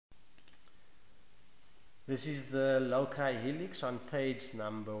This is the LOCI helix on page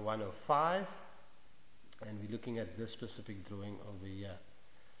number 105, and we're looking at this specific drawing over here.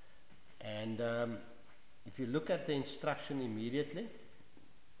 And if you look at the instruction immediately,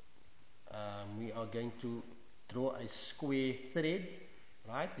 we are going to draw a square thread,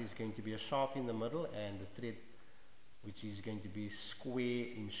 right? There's going to be a shaft in the middle, and the thread, which is going to be square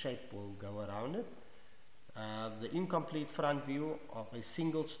in shape, will go around it. The incomplete front view of a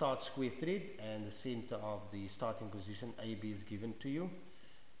single start square thread, and the center of the starting position AB is given to you.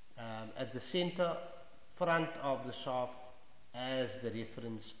 At the center front of the shaft as the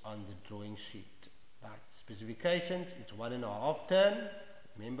reference on the drawing sheet. Right. Specifications, it's 1.5 turn.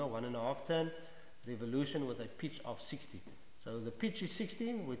 Remember, 1.5 turn revolution with a pitch of 60. So the pitch is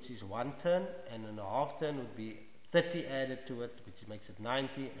 60, which is 1 turn, and a half turn would be 30 added to it, which makes it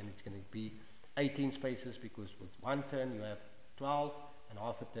 90, and it's going to be 18 spaces, because with 1 turn you have 12, and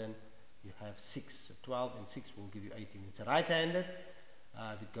half a turn you have 6. So 12 and 6 will give you 18. It's right-handed.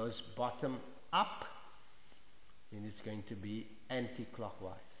 If it goes bottom up, then it's going to be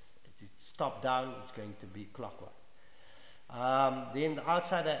anti-clockwise. If it's top down, it's going to be clockwise. Then the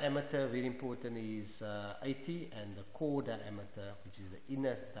outside diameter, very important, is 80, and the core diameter, which is the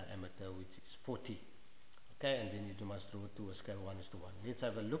inner diameter, which is 40. Okay, and then you must draw to a scale 1:1. Let's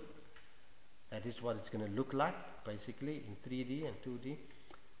have a look. That is what it's going to look like, basically, in 3D and 2D.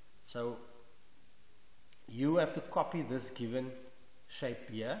 So you have to copy this given shape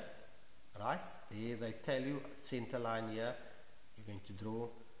here, right? There they tell you center line here. You're going to draw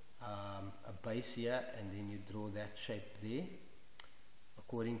a base here, and then you draw that shape there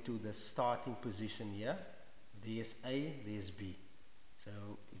according to the starting position here. There's A, there's B. So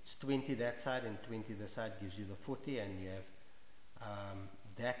it's 20 that side and 20 this side, gives you the 40, and you have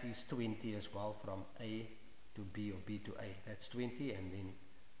that is 20 as well, from A to B or B to A. That's 20, and then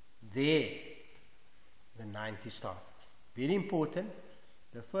there the 90 starts. Very important.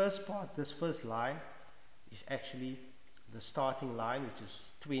 The first part, this first line, is actually the starting line, which is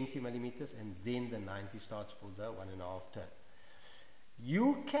 20 millimeters, and then the 90 starts for the 1.5 turn.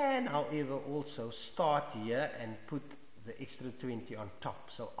 You can, however, also start here and put the extra 20 on top.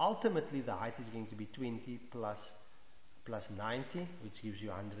 So ultimately the height is going to be 20 plus 90, which gives you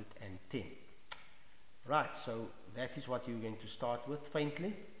 110. Right, so that is what you're going to start with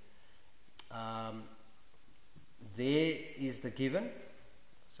faintly. There is the given.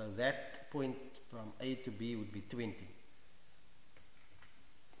 So that point from A to B would be 20.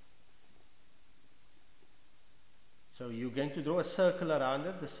 So you're going to draw a circle around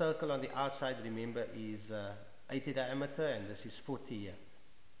it. The circle on the outside, remember, is 80 diameter, and this is 40 here.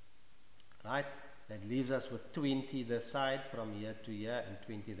 Right? That leaves us with 20 this side from here to here, and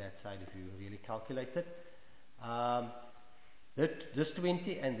 20 that side if you really calculate it. This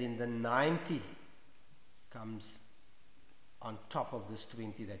 20, and then the 90 comes on top of this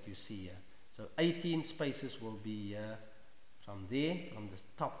 20 that you see here. So 18 spaces will be here from there, from the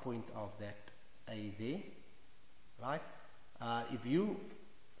top point of that A there. Right? If you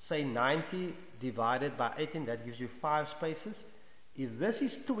say 90 divided by 18, that gives you 5 spaces. If this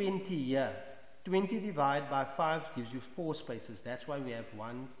is 20 here, 20 divided by 5 gives you 4 spaces. That's why we have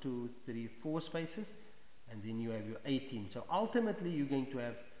 1, 2, 3, 4 spaces, and then you have your 18. So ultimately you're going to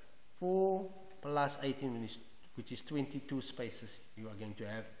have 4 plus 18, which is 22 spaces you are going to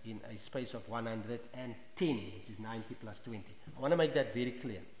have in a space of 110, which is 90 plus 20. I want to make that very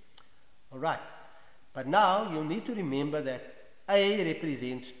clear. All right. But now you need to remember that A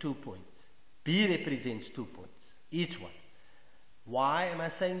represents 2 points. B represents 2 points, each one. Why am I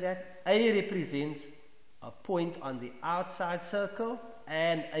saying that? A represents a point on the outside circle,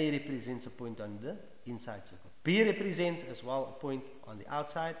 and A represents a point on the inside circle. B represents as well a point on the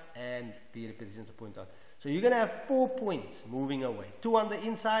outside, and B represents a point on. So you're going to have 4 points moving away. 2 on the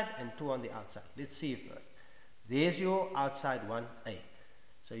inside and 2 on the outside. Let's see first. There's your outside one, A.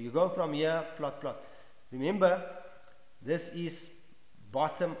 So you go from here, plot. Remember, this is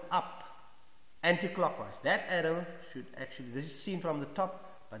bottom up, anti-clockwise. That arrow should actually, this is seen from the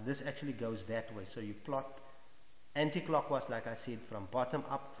top, but this actually goes that way. So you plot anti-clockwise, like I said, from bottom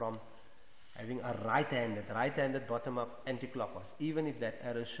up, from having a right-handed bottom up, anti-clockwise. Even if that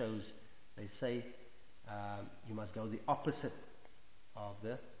arrow shows, they say you must go the opposite of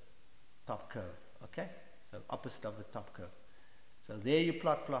the top curve. Okay? So opposite of the top curve. So there you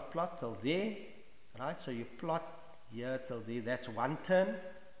plot till there. Right, so you plot here till there, that's 1 turn,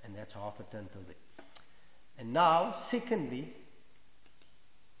 and that's half a turn till there. And now, secondly,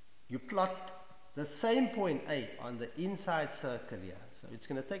 you plot the same point A on the inside circle here. So it's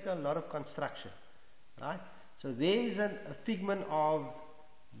going to take a lot of construction, right? So there is a figment of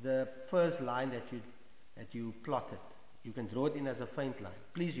the first line that that you plotted. You can draw it in as a faint line.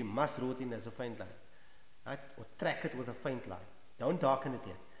 Please, you must draw it in as a faint line, right? Or track it with a faint line. Don't darken it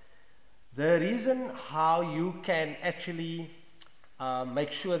yet. The reason how you can actually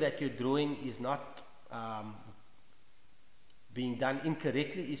make sure that your drawing is not being done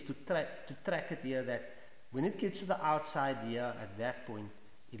incorrectly is to track it here, that when it gets to the outside here at that point,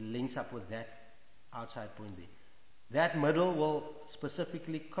 it links up with that outside point there. That middle will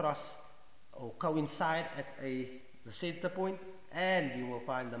specifically cross or coincide at the center point, and you will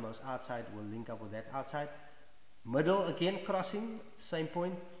find the most outside will link up with that outside. Middle again crossing, same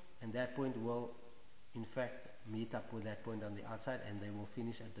point, and that point will in fact meet up with that point on the outside, and they will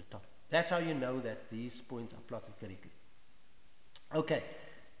finish at the top. That's how you know that these points are plotted correctly. Okay,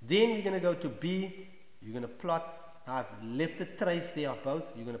 then we're going to go to B. You're going to plot, I've left the trace there of both.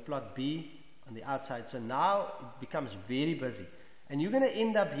 You're going to plot B on the outside. So now it becomes very busy. And you're going to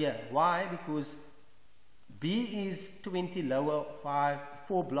end up here. Why? Because B is 20 lower,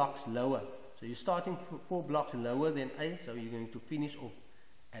 4 blocks lower. So you're starting 4 blocks lower than A. So you're going to finish off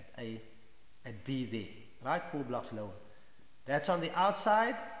at B there. Right? 4 blocks lower. That's on the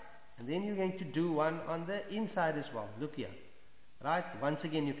outside. And then you're going to do one on the inside as well. Look here. Right? Once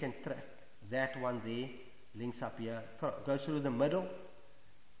again, you can track that one there. Links up here. Goes through the middle.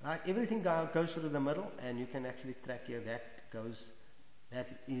 Right? Everything goes through the middle. And you can actually track here. That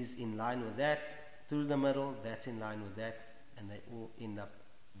is in line with that. Through the middle. That's in line with that. And they all end up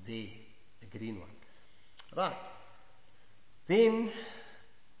there. The green one. Right. Then,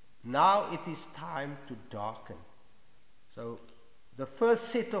 now it is time to darken. So, the first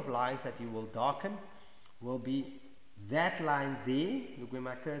set of lines that you will darken will be that line there. Look where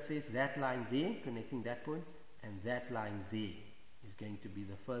my cursor is. That line there, connecting that point, and that line there is going to be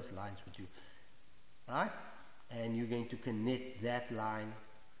the first lines with you. Right? And you're going to connect that line,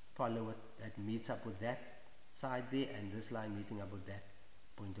 follow it, that meets up with that side there, and this line meeting up with that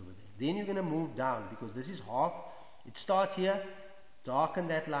point over there. Then you're going to move down, because this is half. It starts here. Darken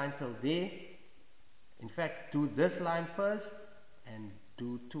that line till there. In fact, do this line first, and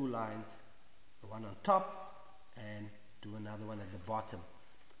do 2 lines, the one on top and do another one at the bottom.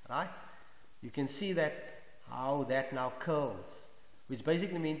 Right? You can see that how that now curls, which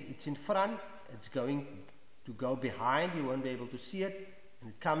basically means it's in front, it's going to go behind, you won't be able to see it, and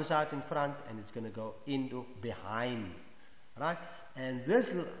it comes out in front and it's going to go into behind. Right? And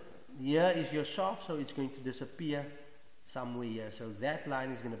this here is your shaft, so it's going to disappear somewhere here. So that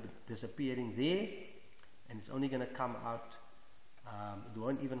line is going to be disappearing there, and it's only going to come out. It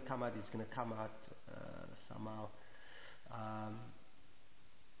won't even come out. It's going to come out somehow.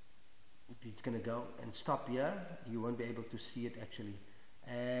 It's going to go and stop here. You won't be able to see it actually.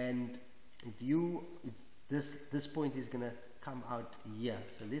 And this point is going to come out here.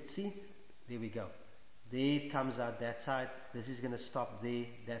 So let's see. There we go. There it comes out that side. This is going to stop there.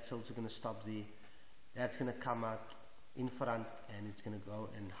 That's also going to stop there. That's going to come out in front, and it's going to go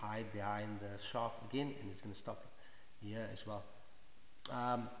and hide behind the shaft again, and it's going to stop here as well.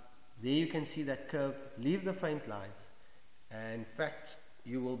 There you can see that curve. Leave the faint lines, and in fact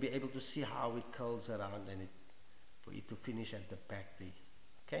you will be able to see how it curls around, and for it to finish at the back there.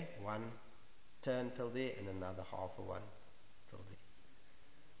 Okay, one turn till there and another half of one till there.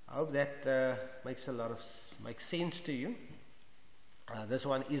 I hope that makes sense to you. This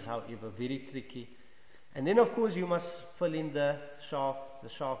one is, however, very tricky. And then of course you must fill in the shaft. The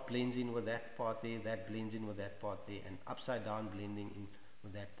shaft blends in with that part there, that blends in with that part there, and upside down blending in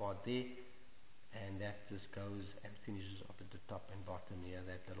with that part there, and that just goes and finishes up at the top and bottom here,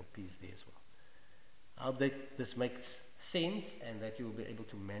 that little piece there as well. I hope that this makes sense and that you will be able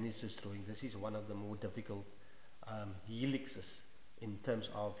to manage this drawing. This is one of the more difficult helixes in terms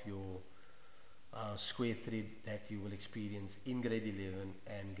of your square thread that you will experience in grade 11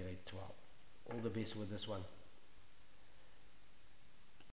 and grade 12. All the best with this one.